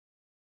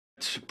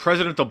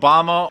President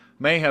Obama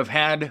may have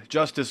had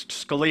Justice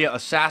Scalia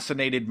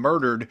assassinated,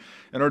 murdered,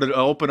 in order to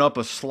open up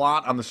a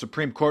slot on the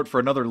Supreme Court for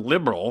another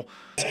liberal.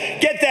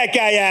 Get that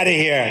guy out of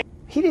here.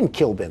 He didn't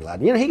kill bin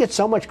Laden. You know, he gets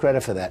so much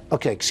credit for that.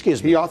 Okay,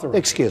 excuse me. He authorized.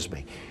 Excuse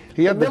me.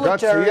 He had the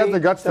guts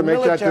to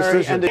make that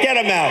decision. Get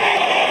him out.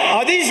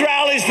 Are these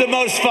rallies the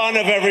most fun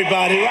of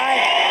everybody,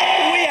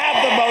 right? We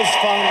have the most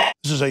fun.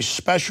 This is a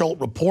special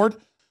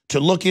report to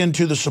look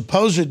into the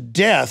supposed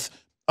death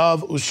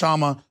of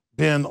Osama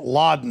bin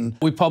Laden.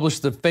 We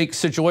published the fake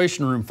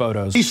Situation Room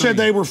photos. He said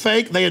they were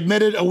fake. They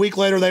admitted a week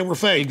later they were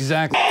fake.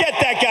 Exactly. Get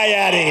that guy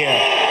out of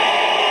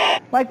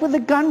here. Like with the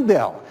gun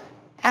bill.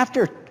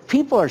 After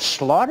people are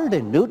slaughtered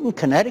in Newton,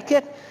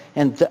 Connecticut,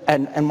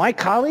 and my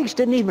colleagues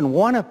didn't even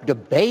want to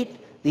debate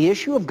the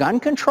issue of gun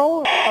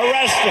control?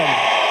 Arrest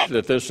him.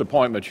 That this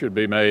appointment should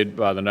be made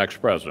by the next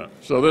president.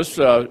 So this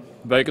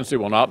vacancy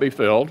will not be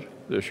filled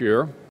this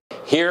year.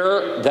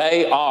 Here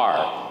they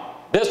are.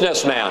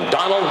 Businessman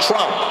Donald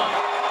Trump.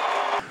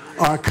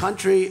 Our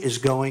country is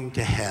going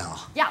to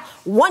hell. Yeah,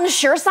 one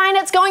sure sign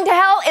it's going to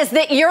hell is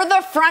that you're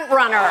the front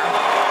runner.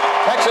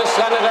 Texas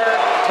Senator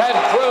Ted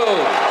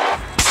Cruz.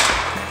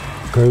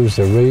 Cruz,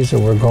 the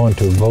reason we're going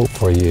to vote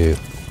for you,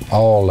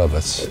 all of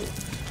us,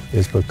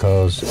 is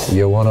because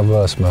you're one of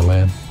us, my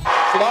man.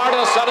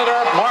 Florida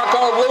Senator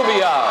Marco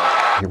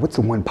Rubio. What's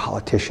the one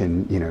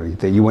politician,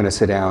 that you want to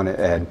sit down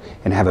and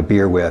have a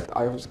beer with?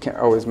 I can't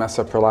always mess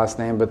up her last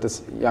name, but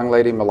this young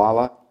lady,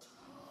 Malala.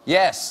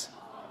 Yes.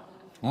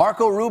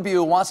 Marco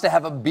Rubio wants to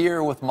have a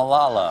beer with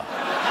Malala,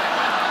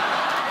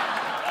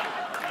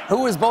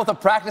 who is both a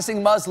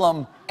practicing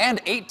Muslim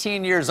and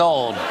 18 years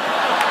old.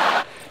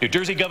 New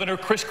Jersey Governor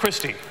Chris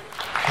Christie.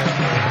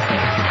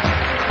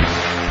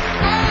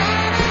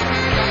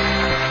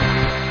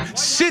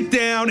 Sit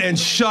down and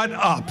shut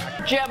up.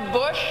 Jeb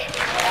Bush.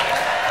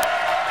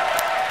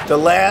 The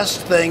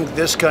last thing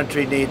this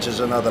country needs is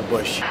another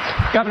Bush.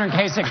 Governor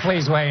Kasich,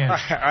 please weigh in.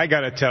 I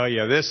got to tell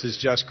you, this is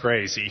just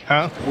crazy,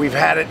 huh? We've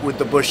had it with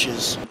the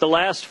Bushes. The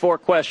last 4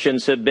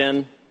 questions have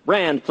been: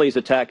 Rand, please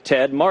attack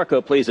Ted.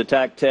 Marco, please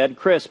attack Ted.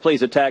 Chris,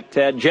 please attack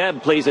Ted.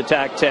 Jeb, please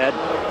attack Ted.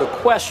 The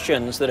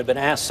questions that have been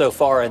asked so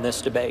far in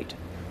this debate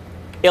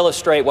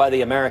illustrate why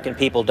the American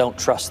people don't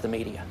trust the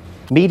media.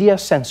 Media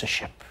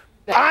censorship.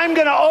 I'm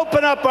going to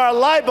open up our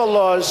libel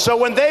laws so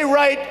when they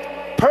write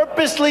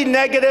purposely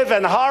negative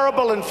and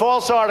horrible and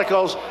false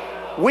articles,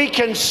 we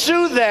can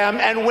sue them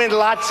and win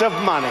lots of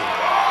money.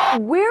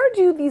 Where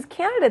do these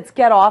candidates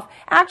get off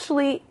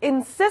actually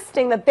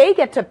insisting that they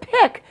get to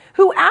pick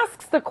who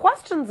asks the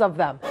questions of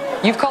them?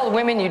 You've called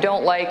women you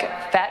don't like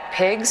fat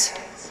pigs,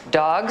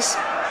 dogs,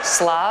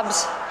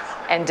 slobs,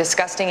 and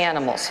disgusting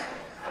animals.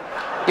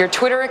 Your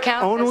Twitter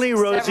account... Only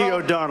Rosie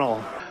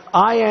O'Donnell.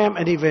 I am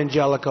an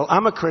evangelical.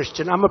 I'm a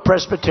Christian. I'm a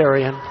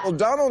Presbyterian. Well,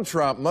 Donald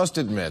Trump must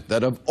admit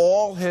that of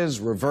all his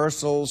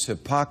reversals,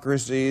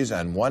 hypocrisies,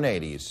 and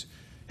 180s,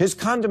 his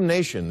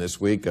condemnation this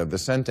week of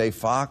Vicente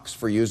Fox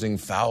for using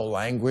foul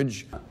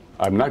language...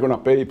 I'm not going to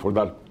pay for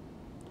that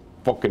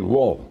fucking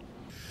wall.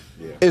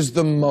 ...is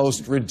the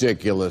most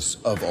ridiculous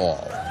of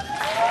all.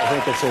 I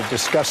think it's a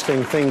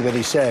disgusting thing that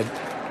he said.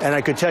 And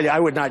I could tell you, I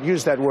would not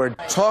use that word.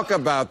 Talk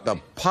about the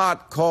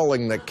pot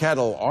calling the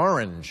kettle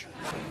orange.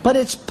 But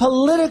it's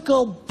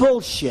political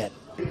bullshit.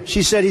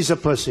 She said he's a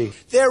pussy.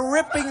 They're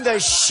ripping the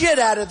shit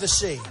out of the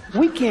sea.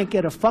 We can't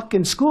get a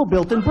fucking school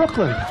built in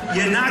Brooklyn.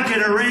 You're not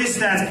going to raise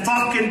that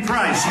fucking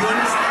price, you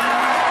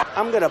understand?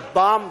 I'm going to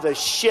bomb the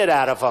shit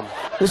out of them.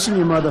 Listen,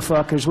 you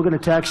motherfuckers, we're going to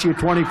tax you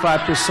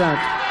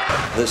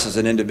 25%. This is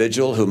an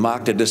individual who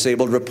mocked a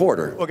disabled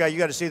reporter. Okay, you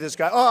got to see this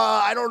guy.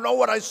 I don't know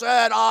what I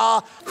said.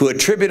 Who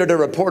attributed a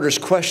reporter's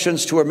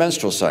questions to her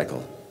menstrual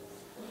cycle.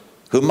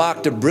 Who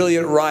mocked a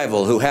brilliant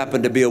rival who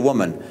happened to be a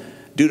woman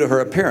due to her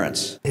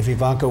appearance. If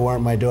Ivanka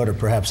weren't my daughter,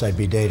 perhaps I'd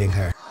be dating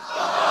her.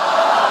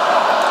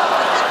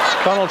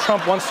 Donald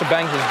Trump wants to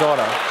bang his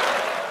daughter.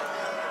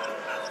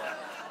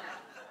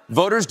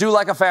 Voters do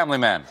like a family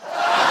man.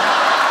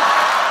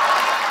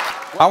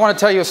 I want to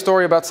tell you a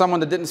story about someone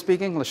that didn't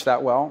speak English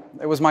that well.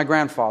 It was my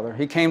grandfather.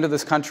 He came to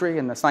this country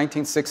in the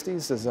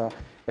 1960s as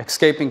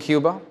escaping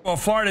Cuba. Well,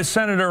 Florida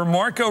Senator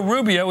Marco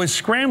Rubio is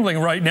scrambling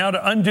right now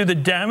to undo the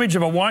damage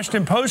of a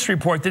Washington Post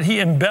report that he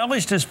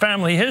embellished his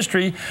family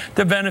history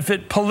to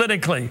benefit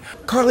politically.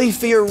 Carly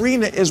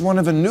Fiorina is one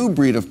of a new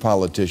breed of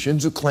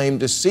politicians who claim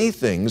to see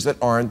things that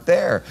aren't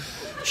there.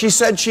 She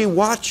said she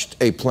watched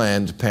a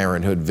Planned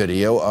Parenthood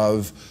video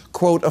of,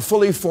 quote, a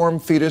fully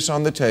formed fetus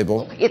on the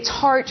table. Its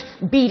heart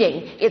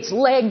beating, its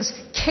legs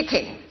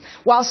kicking,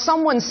 while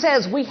someone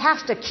says we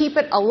have to keep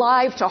it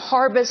alive to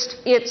harvest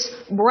its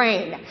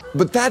brain.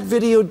 But that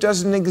video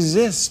doesn't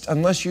exist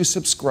unless you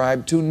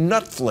subscribe to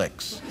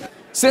Netflix.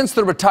 Since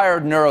the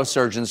retired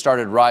neurosurgeon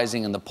started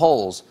rising in the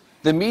polls,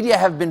 the media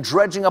have been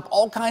dredging up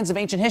all kinds of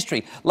ancient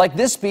history, like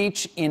this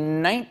speech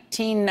in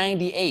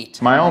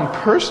 1998. My own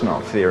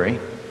personal theory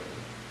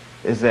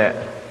is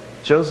that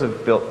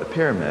Joseph built the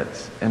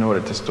pyramids in order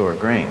to store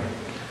grain.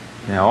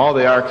 Now, all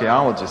the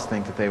archaeologists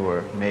think that they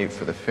were made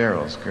for the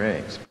pharaoh's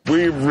graves.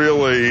 We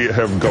really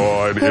have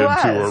gone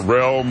into a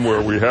realm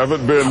where we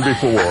haven't been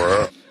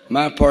before.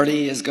 My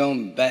party is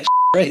going bat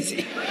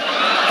crazy.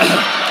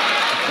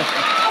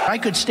 I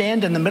could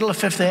stand in the middle of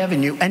Fifth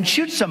Avenue and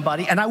shoot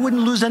somebody, and I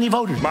wouldn't lose any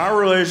voters. My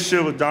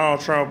relationship with Donald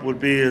Trump would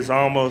be as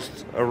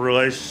almost a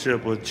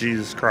relationship with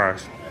Jesus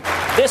Christ.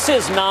 This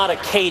is not a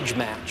cage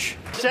match.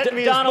 Sent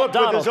me his book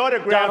with his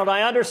autograph. Donald,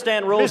 I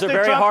understand rules Mr. are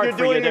very Trump, hard you're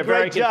for you. doing They're a great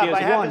very job.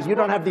 confusing. One, you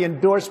don't have the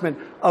endorsement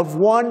of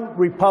one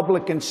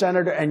Republican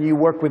senator, and you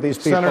work with these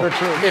people. Senator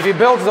Trump. If he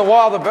builds the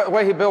wall the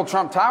way he built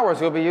Trump Towers,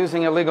 he'll be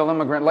using illegal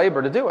immigrant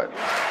labor to do it.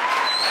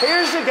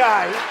 Here's a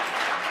guy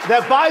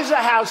that buys a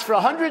house for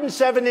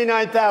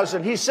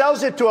 $179,000. He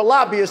sells it to a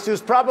lobbyist who's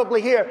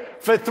probably here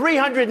for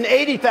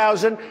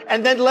 $380,000,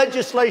 and then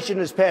legislation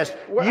is passed.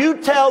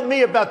 You tell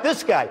me about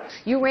this guy.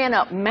 You ran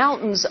up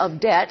mountains of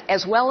debt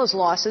as well as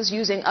losses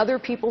using other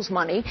people's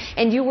money,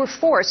 and you were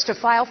forced to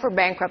file for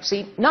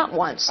bankruptcy not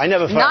once, I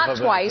never filed not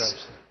for twice,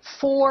 bankruptcy.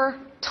 4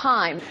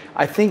 times.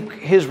 I think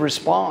his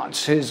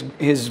response, his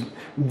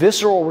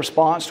visceral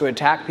response to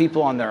attack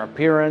people on their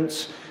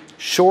appearance,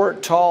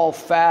 short, tall,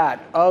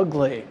 fat,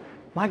 ugly.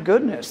 My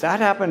goodness, that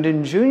happened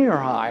in junior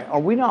high. Are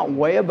we not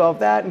way above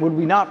that? Would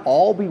we not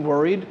all be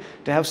worried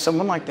to have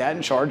someone like that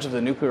in charge of the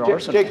nuclear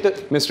arsenal?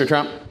 Mr.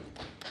 Trump.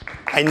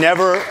 I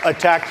never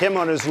attacked him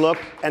on his look,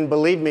 and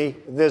believe me,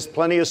 there's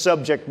plenty of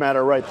subject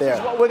matter right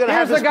there. We're going to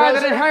have Here's the guy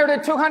that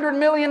inherited $200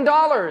 million.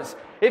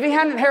 If he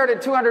hadn't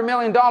inherited $200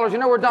 million, you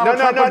know where Donald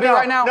Trump would be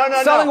right now?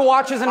 Selling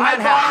watches in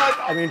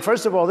Manhattan. I mean,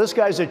 first of all, this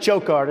guy's a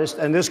choke artist,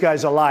 and this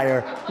guy's a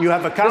liar. You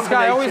have a combination. This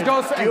guy always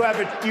goes.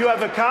 You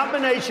have a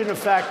combination of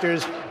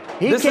factors.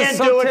 He This can't is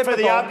so do it typical. for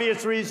the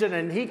obvious reason,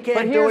 and he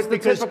can't do here's it the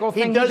because typical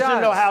he thing he doesn't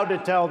does. know how to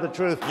tell the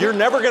truth. You're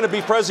never going to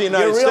be president of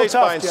the You're United real States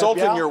by tough, Jeb,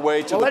 insulting yeah? your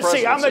way to well, the let's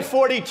see. presidency. I'm at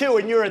 42,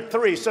 and you're at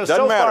 3, so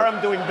Doesn't matter. far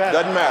I'm doing better.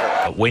 Doesn't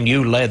matter. When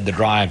you led the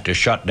drive to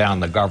shut down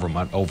the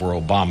government over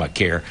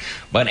Obamacare,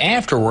 but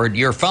afterward,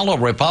 your fellow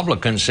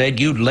Republicans said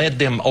you led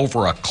them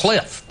over a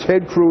cliff.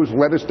 Ted Cruz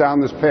led us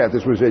down this path.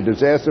 This was a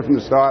disaster from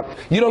the start.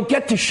 You don't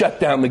get to shut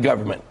down the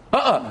government.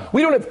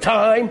 We don't have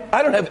time.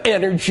 I don't have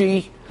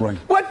energy. Right.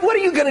 What are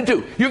you going to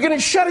do? You're going to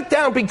shut it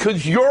down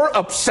because you're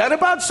upset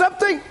about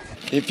something?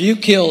 If you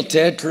killed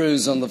Ted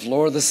Cruz on the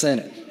floor of the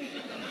Senate,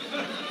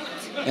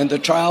 and the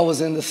trial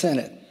was in the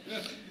Senate,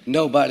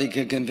 nobody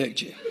could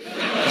convict you.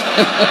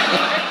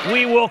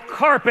 We will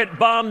carpet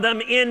bomb them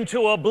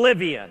into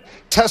oblivion.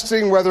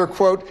 Testing whether,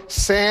 quote,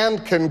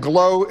 sand can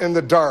glow in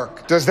the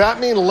dark. Does that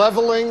mean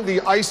leveling the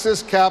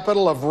ISIS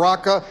capital of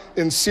Raqqa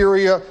in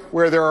Syria,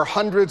 where there are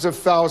hundreds of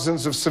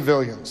thousands of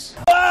civilians?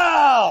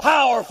 Wow!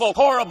 Powerful,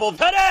 horrible,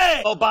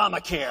 today!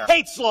 Obamacare,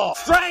 hates law,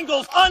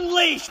 strangles,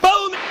 unleash,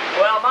 boom!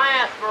 Well, my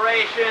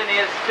aspiration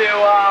is to,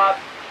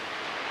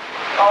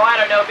 I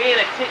don't know, be in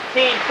a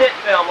teen tit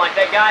film like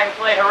that guy who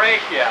played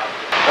Horatio.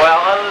 Well,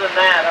 other than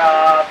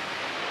that,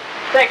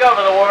 take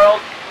over the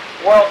world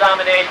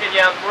domination,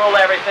 rule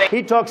everything.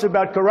 He talks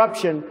about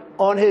corruption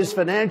on his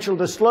financial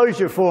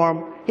disclosure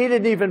form. He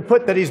didn't even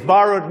put that he's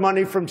borrowed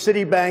money from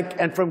Citibank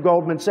and from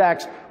Goldman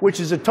Sachs, which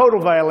is a total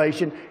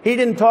violation. He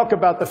didn't talk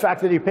about the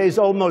fact that he pays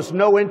almost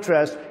no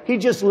interest. He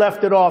just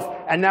left it off,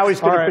 and now he's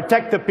going to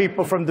protect the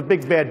people from the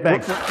big bad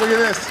banks. Look at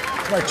this,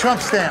 my Trump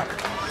stamp. Look.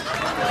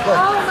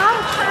 Oh, not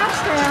a Trump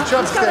stamp.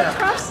 Trump He's got stamp. a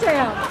Trump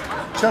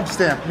stamp. Trump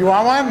stamp. You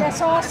want one?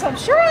 That's awesome.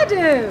 Sure I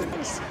do.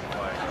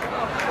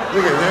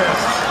 Look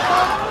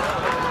at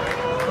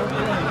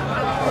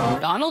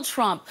Donald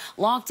Trump,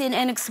 locked in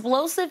an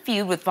explosive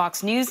feud with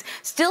Fox News,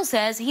 still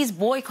says he's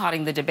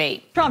boycotting the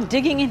debate. Trump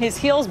digging in his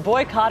heels,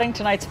 boycotting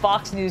tonight's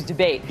Fox News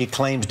debate. He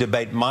claims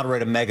debate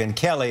moderator Megyn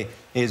Kelly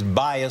is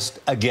biased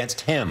against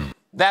him.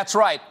 That's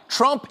right.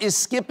 Trump is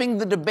skipping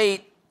the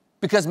debate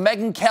because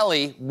Megyn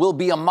Kelly will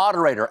be a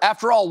moderator.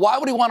 After all, why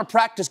would he want to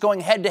practice going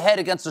head-to-head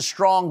against a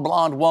strong,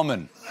 blonde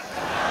woman?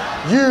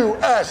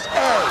 USA!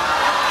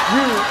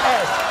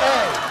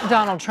 USA!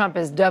 Donald Trump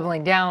is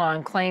doubling down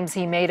on claims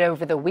he made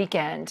over the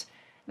weekend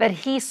that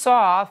he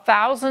saw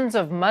thousands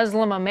of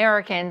Muslim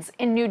Americans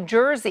in New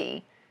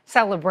Jersey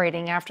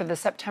celebrating after the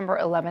September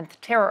 11th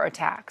terror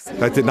attacks.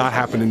 That did not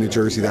happen in New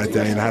Jersey that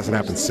day, and it hasn't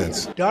happened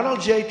since.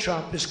 Donald J.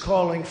 Trump is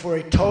calling for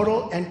a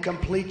total and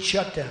complete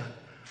shutdown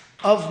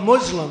of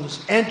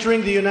Muslims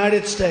entering the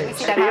United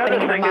States. The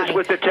other thing is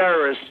with the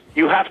terrorists,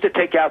 you have to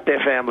take out their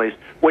families.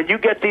 When you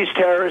get these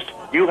terrorists,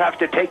 you have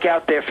to take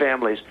out their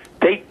families.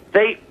 They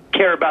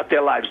care about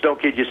their lives.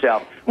 Don't kid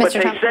yourself. But they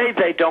say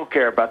they don't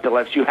care about their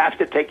lives. You have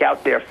to take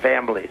out their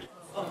families.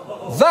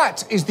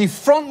 That is the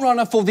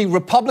frontrunner for the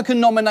Republican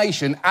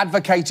nomination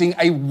advocating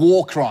a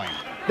war crime.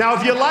 Now,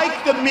 if you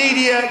like the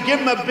media,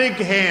 give him a big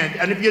hand.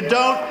 And if you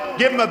don't,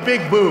 give him a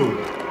big boo.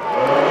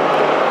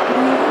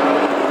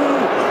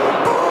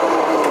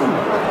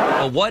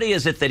 Well, what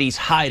is it that he's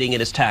hiding in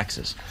his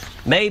taxes?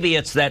 Maybe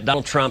it's that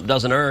Donald Trump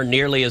doesn't earn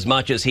nearly as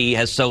much as he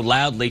has so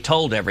loudly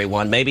told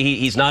everyone. Maybe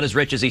he's not as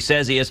rich as he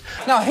says he is.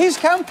 Now, his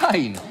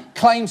campaign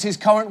claims his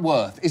current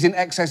worth is in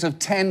excess of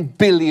 $10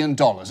 billion,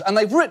 and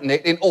they've written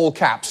it in all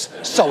caps,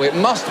 so it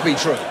must be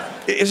true.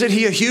 Isn't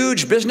he a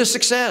huge business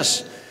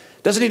success?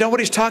 Doesn't he know what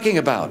he's talking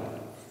about?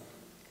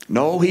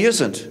 No, he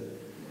isn't.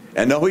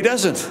 And no, he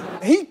doesn't.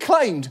 He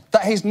claimed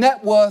that his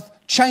net worth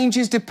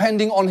changes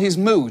depending on his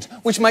mood,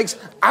 which makes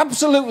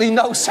absolutely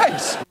no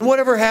sense.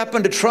 Whatever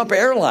happened to Trump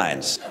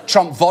Airlines?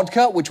 Trump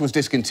Vodka, which was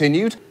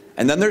discontinued.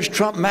 And then there's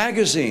Trump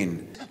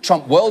Magazine.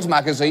 Trump World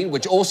Magazine,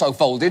 which also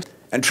folded.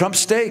 And Trump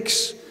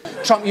Steaks.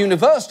 Trump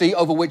University,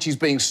 over which he's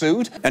being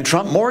sued. And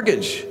Trump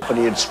Mortgage.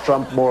 It's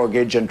Trump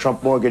Mortgage and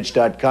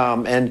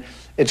TrumpMortgage.com, and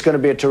it's going to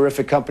be a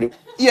terrific company.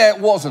 Yeah,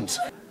 it wasn't.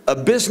 A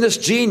business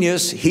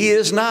genius, he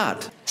is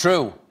not.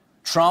 True.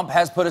 Trump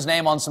has put his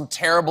name on some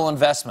terrible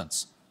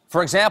investments.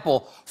 For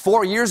example,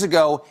 4 years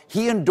ago,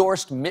 he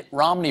endorsed Mitt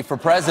Romney for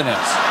president.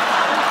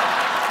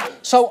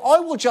 So I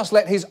will just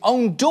let his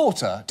own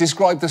daughter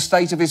describe the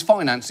state of his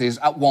finances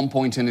at one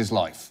point in his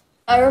life.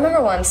 I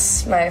remember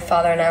once my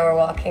father and I were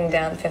walking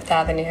down Fifth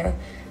Avenue,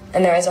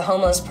 and there was a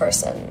homeless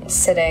person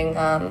sitting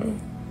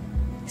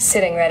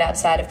right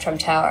outside of Trump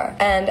Tower.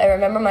 And I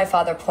remember my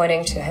father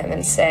pointing to him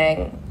and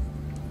saying,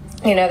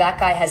 you know, that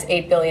guy has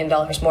 $8 billion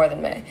more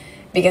than me,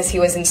 because he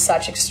was in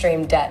such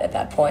extreme debt at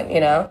that point,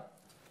 you know?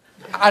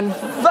 And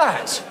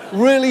that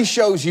really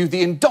shows you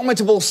the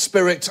indomitable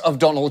spirit of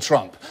Donald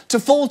Trump, to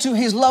fall to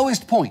his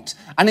lowest point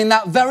and in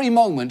that very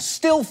moment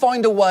still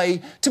find a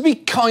way to be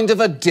kind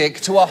of a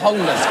dick to a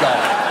homeless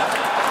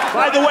guy.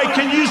 By the way,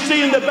 can you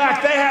see in the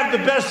back? They have the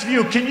best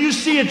view. Can you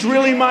see it's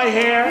really my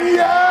hair?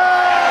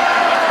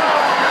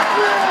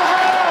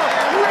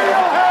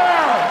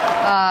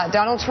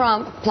 Donald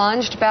Trump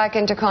plunged back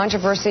into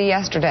controversy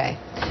yesterday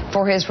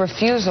for his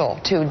refusal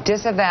to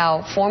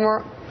disavow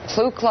former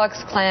Ku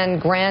Klux Klan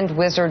Grand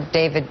Wizard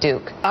David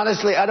Duke.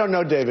 Honestly, I don't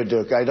know David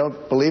Duke. I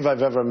don't believe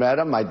I've ever met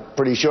him. I'm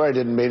pretty sure I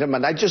didn't meet him,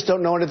 and I just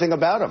don't know anything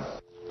about him.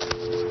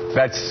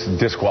 That's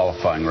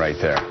disqualifying right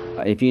there.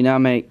 If you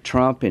nominate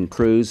Trump and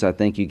Cruz, I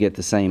think you get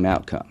the same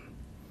outcome.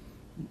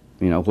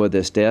 You know, whether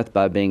it's death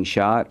by being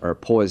shot or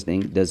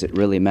poisoning, does it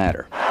really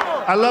matter?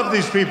 I love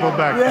these people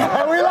back there.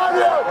 Yeah, we love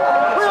you.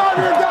 We love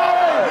you,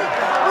 Donnie.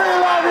 We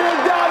love you,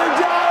 Donnie,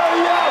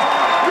 Johnny. Yes.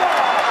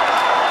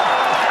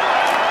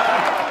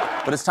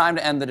 But it's time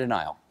to end the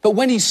denial. But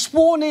when he's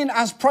sworn in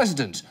as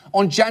president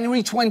on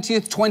January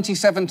 20th,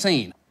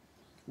 2017...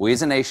 we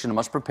as a nation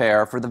must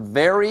prepare for the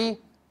very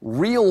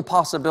real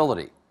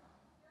possibility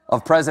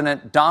of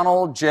President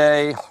Donald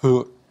J.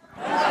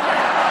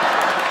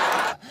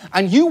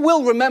 And you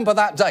will remember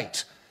that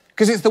date,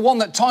 because it's the one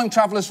that time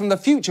travelers from the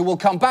future will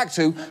come back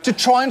to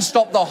try and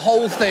stop the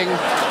whole thing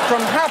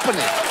from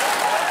happening.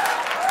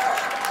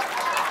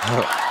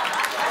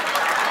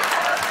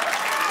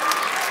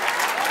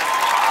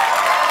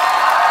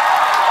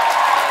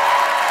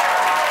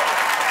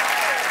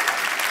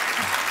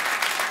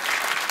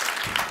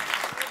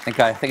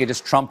 I think I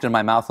just trumped in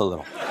my mouth a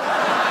little.